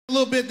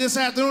little bit this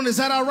afternoon. Is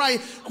that all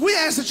right? We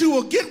ask that you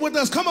will get with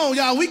us. Come on,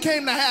 y'all. We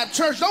came to have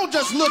church. Don't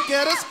just look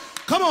at us.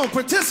 Come on,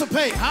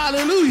 participate.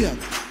 Hallelujah.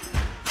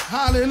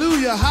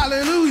 Hallelujah.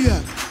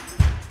 Hallelujah.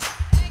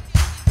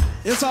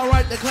 It's all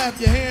right to clap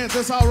your hands.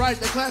 It's all right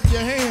to clap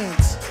your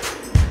hands.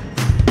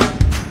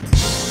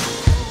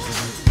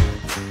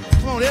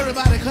 Come on,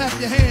 everybody clap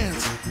your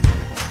hands.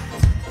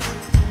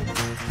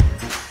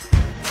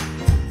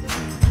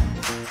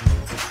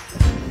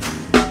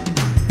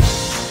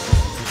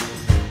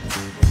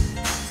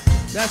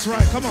 That's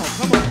right. Come on,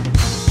 come on.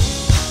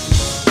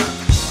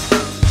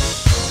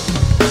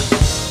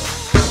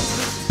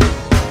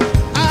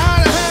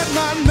 I had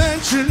my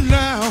mansion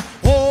now.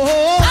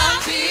 Oh,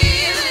 I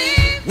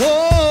believe.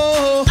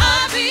 Whoa,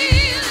 I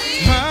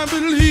believe. I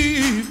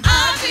believe.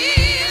 I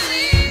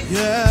believe.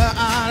 Yeah,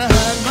 I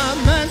had my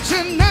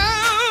mansion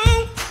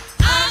now.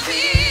 I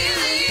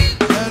believe.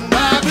 And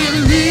I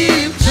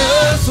believe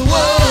just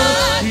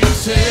what he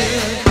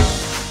said.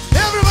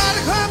 Everybody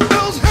clap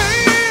those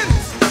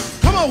hands.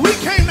 Come on, we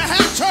came to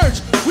have church.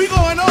 We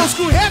going old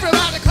school.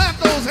 Everybody clap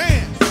those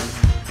hands.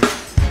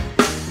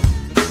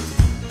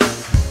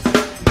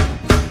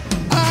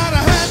 I'd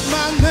have had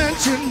my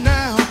mansion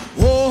now.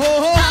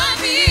 Whoa, I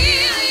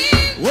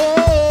believe.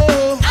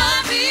 Whoa,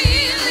 I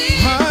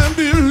believe. I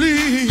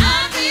believe. I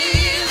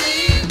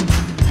believe.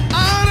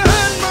 I'd have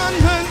had my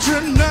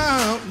mansion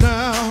now,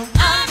 now.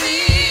 I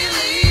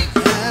believe.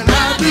 And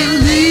I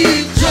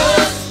believe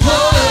just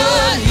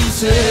what he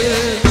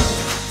said.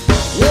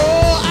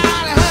 Whoa,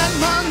 I'd have had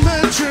my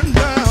mansion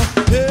now.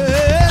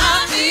 Yeah. I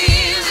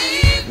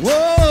believe.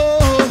 Whoa,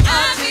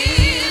 I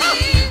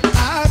believe.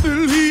 I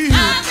believe. I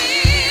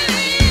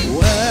believe.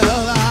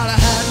 Well, I'd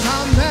have had my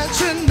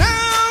mansion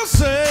now.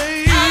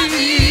 Say, I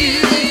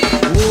believe.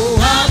 Whoa,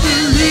 I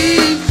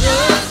believe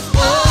just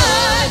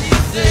what he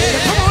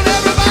said. Come on,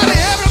 everybody,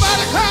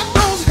 everybody, clap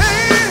those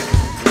hands.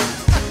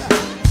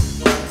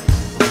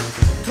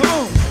 Come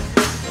on.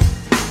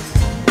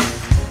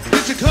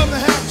 Did you come to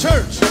have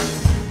church?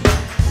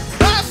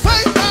 By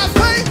faith, by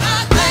faith. By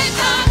faith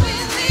I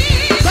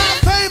believe. By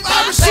faith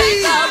I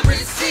receive. I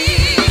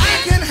receive. I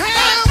can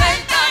have. By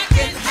faith I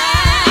can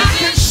have. I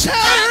can share.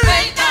 By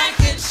faith I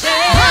can share.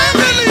 I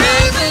believe.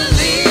 I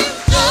believe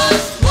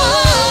just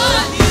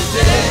what he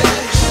said.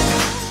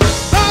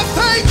 By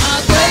faith I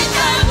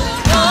will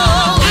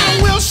know. I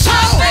will show.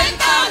 By faith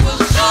I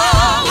will show.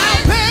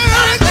 I bear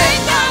it. By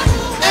faith I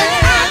will bear.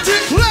 And I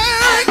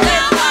declare it.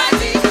 Now I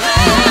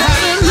declare. I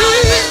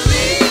believe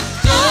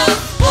just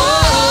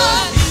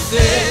what he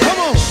said. Come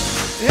on,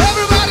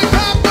 everybody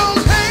clap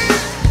those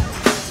hands.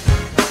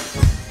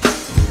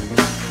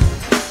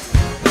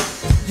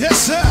 Yes,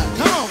 sir.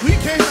 Come on, we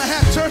came to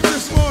have church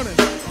this morning.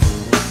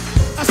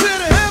 I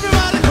said,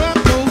 everybody clap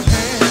those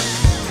hands.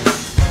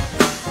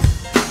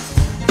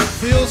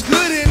 Feels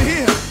good in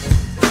here.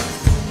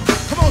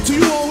 Come on, to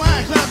you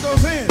online, clap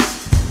those hands.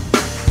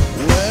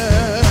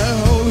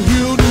 Well,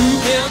 he'll do.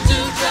 He'll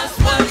do just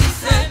what he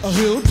said.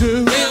 He'll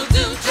do. He'll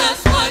do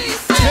just what he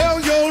said. Tell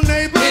your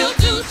neighbor. He'll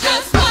do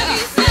just what he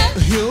said.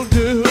 He'll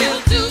do.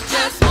 He'll do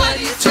just what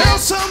he said. Tell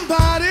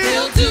somebody.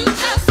 He'll do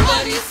just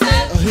what he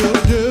said.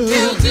 He'll do.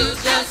 He'll do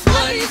just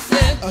what he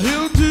said.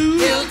 He'll do.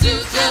 He'll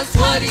do just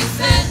what he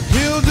said.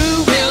 He'll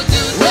do. He'll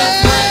do just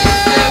Well, what he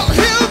said.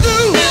 he'll do.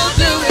 He'll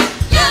do it.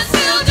 Yes,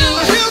 he'll do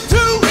it. He'll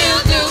do.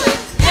 He'll do it.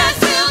 Yes,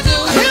 he'll do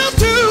it. He'll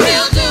do.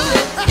 He'll do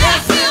it.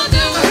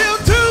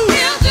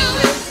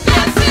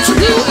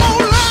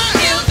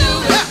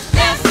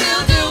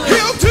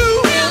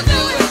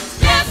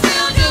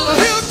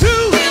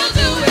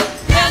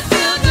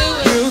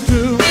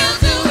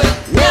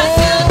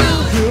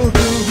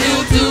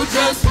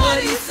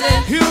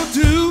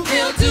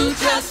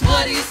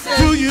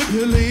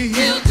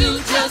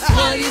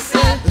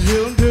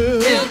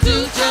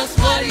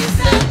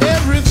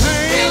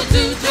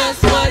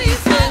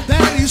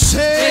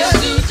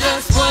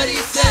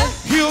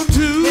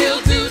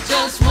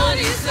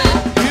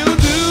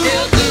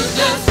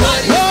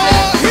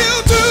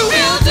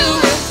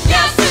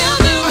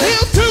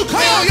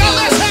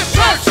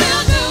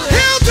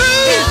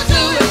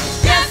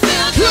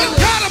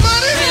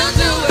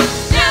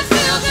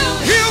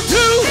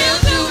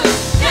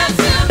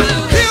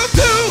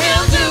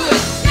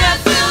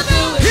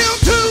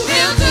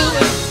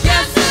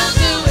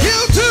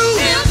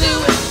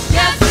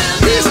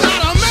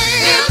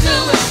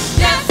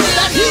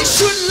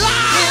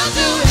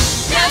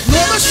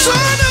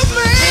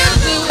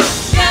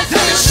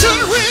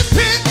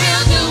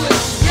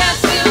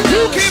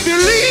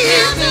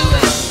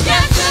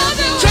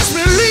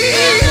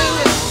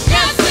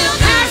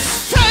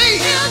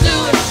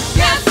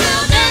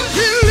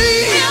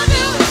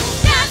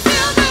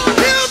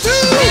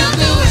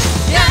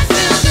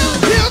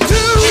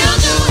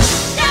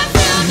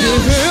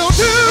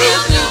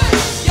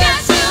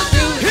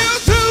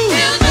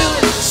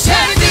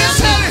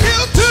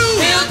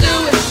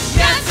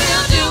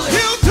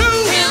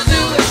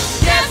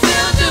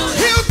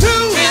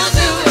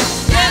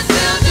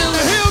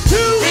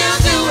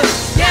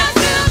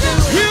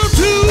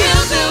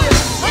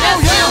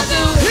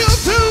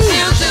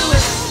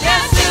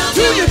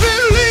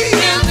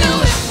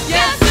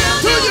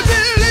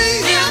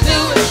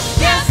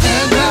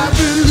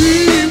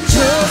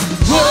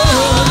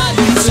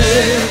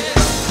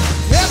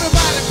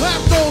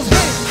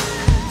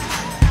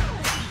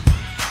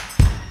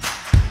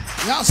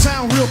 Y'all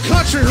sound real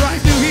country right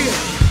through here.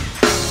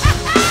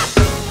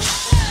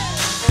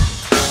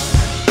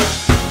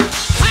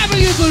 How do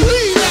you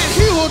believe that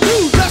he will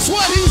do just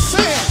what he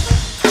said?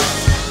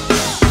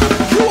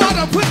 You ought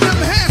to put them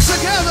hands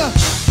together.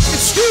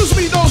 Excuse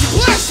me, those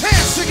blessed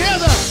hands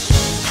together.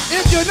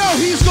 If you know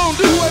he's going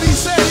to do what he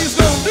said he's going to do.